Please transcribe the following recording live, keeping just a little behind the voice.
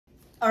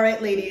All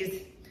right,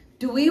 ladies,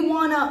 do we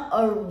want to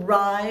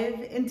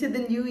arrive into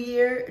the new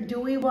year? Do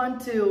we want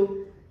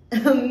to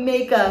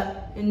make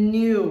a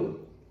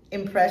new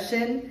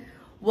impression?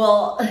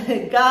 Well,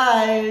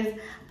 guys,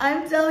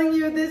 I'm telling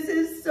you, this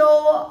is so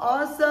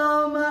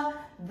awesome.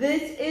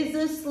 This is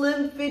a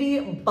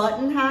SlimFittie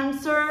button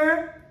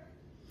enhancer.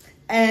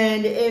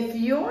 And if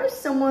you're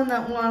someone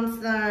that wants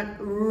that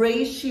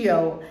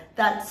ratio,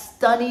 that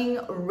stunning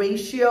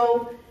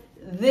ratio,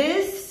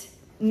 this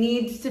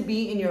needs to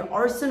be in your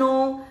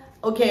arsenal.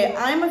 Okay,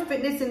 I'm a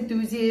fitness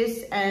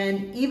enthusiast,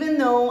 and even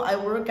though I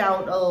work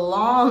out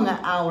long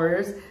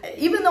hours,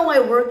 even though I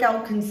work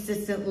out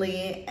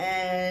consistently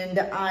and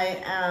I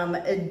am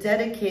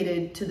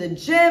dedicated to the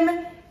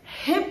gym,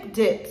 hip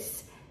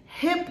dips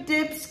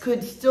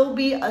could still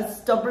be a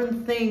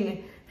stubborn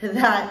thing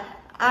that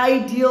I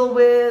deal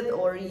with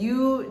or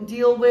you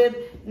deal with.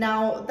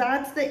 Now,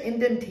 that's the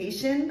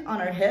indentation on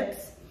our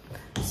hips.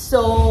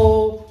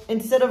 So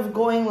instead of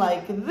going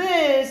like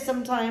this,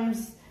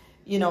 sometimes,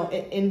 you know,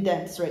 it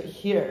indents right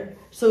here.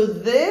 So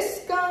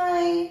this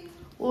guy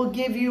will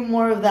give you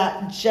more of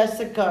that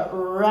Jessica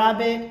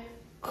Rabbit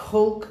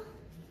Coke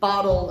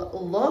bottle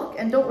look.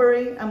 And don't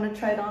worry, I'm gonna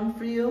try it on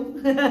for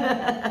you.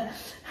 But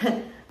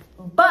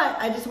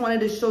I just wanted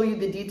to show you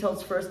the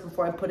details first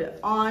before I put it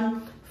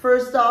on.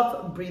 First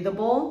off,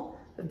 breathable,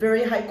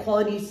 very high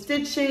quality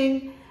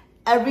stitching.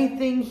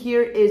 Everything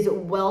here is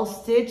well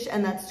stitched,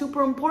 and that's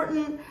super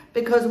important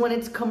because when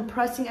it's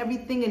compressing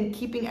everything and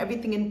keeping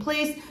everything in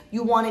place,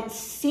 you want it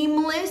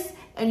seamless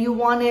and you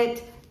want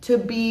it to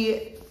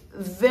be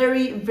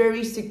very,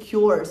 very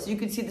secure. So you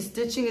can see the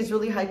stitching is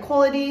really high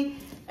quality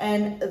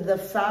and the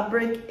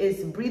fabric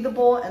is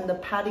breathable and the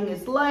padding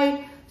is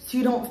light, so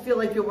you don't feel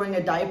like you're wearing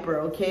a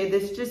diaper, okay?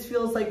 This just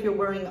feels like you're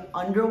wearing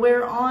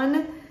underwear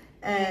on,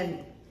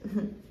 and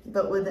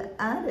but with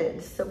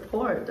added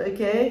support,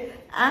 okay?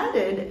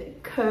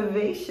 Added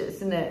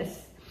curvaceousness.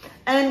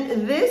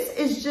 And this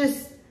is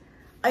just,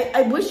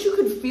 I wish you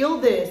could feel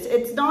this.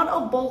 It's not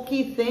a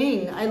bulky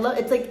thing.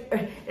 It's like,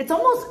 it's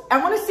almost,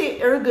 I want to say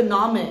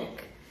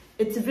ergonomic.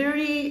 It's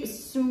very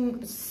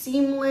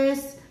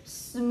seamless,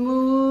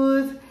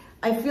 smooth.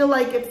 I feel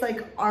like it's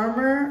like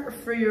armor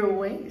for your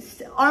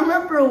waist.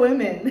 Armor for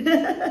women.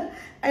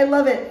 I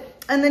love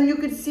it. And then you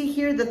could see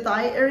here the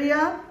thigh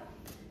area.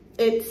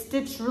 It's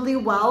stitched really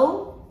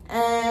well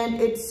and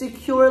it's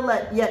secure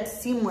yet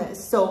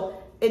seamless. So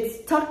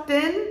it's tucked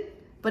in,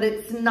 but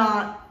it's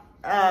not,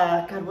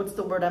 God, what's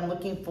the word I'm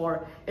looking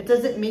for? It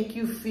doesn't make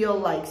you feel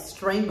like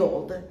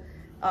strangled.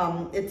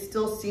 It's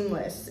still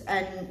seamless.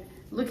 And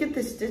look at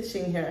the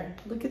stitching here.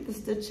 Look at the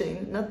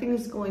stitching. Nothing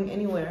is going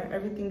anywhere.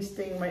 Everything's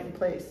staying right in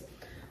place.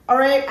 All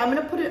right, I'm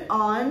gonna put it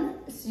on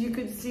so you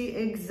could see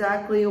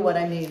exactly what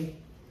I mean.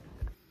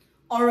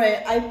 All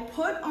right, I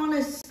put on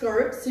a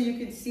skirt so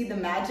you can see the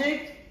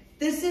magic.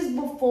 This is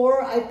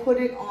before I put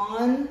it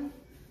on.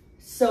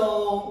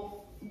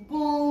 So,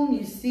 boom,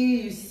 you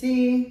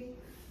see.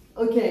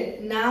 Okay,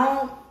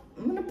 now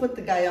I'm gonna put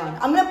the guy on.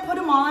 I'm gonna put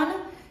him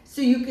on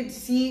so you could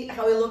see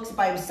how he looks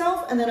by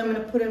himself, and then I'm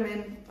gonna put him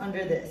in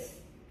under this.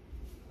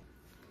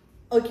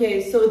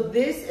 Okay, so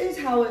this is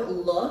how it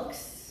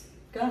looks.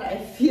 God, I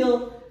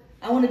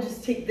wanna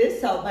just take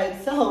this out by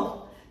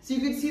itself. So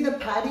you can see the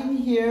padding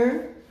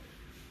here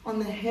on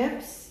the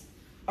hips.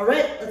 All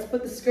right, let's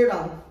put the skirt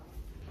on.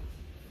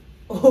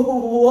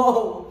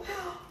 Oh,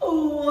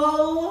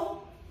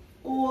 whoa.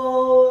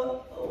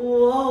 Whoa.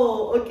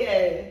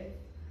 Okay.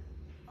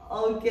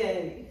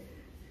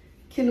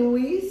 Can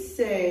we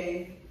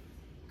say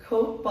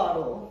Coke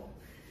bottle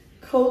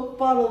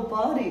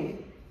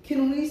body?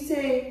 Can we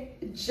say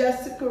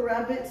Jessica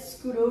Rabbit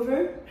scoot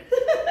over?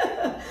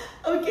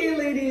 Okay,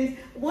 ladies,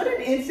 what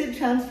an instant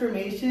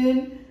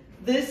transformation.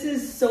 This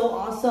is so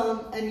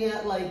awesome, and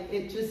yet like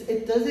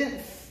it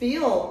doesn't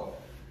feel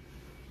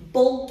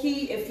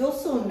bulky. It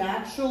feels so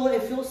natural.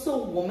 It feels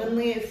so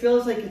womanly. It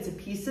feels like it's a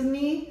piece of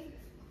me.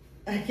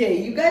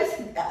 Okay, you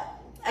guys,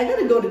 I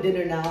gotta go to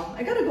dinner now.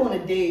 I gotta go on a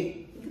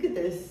date. Look at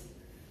this.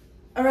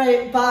 All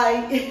right,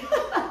 bye.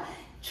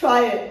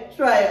 Try it.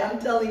 I'm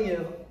telling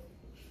you.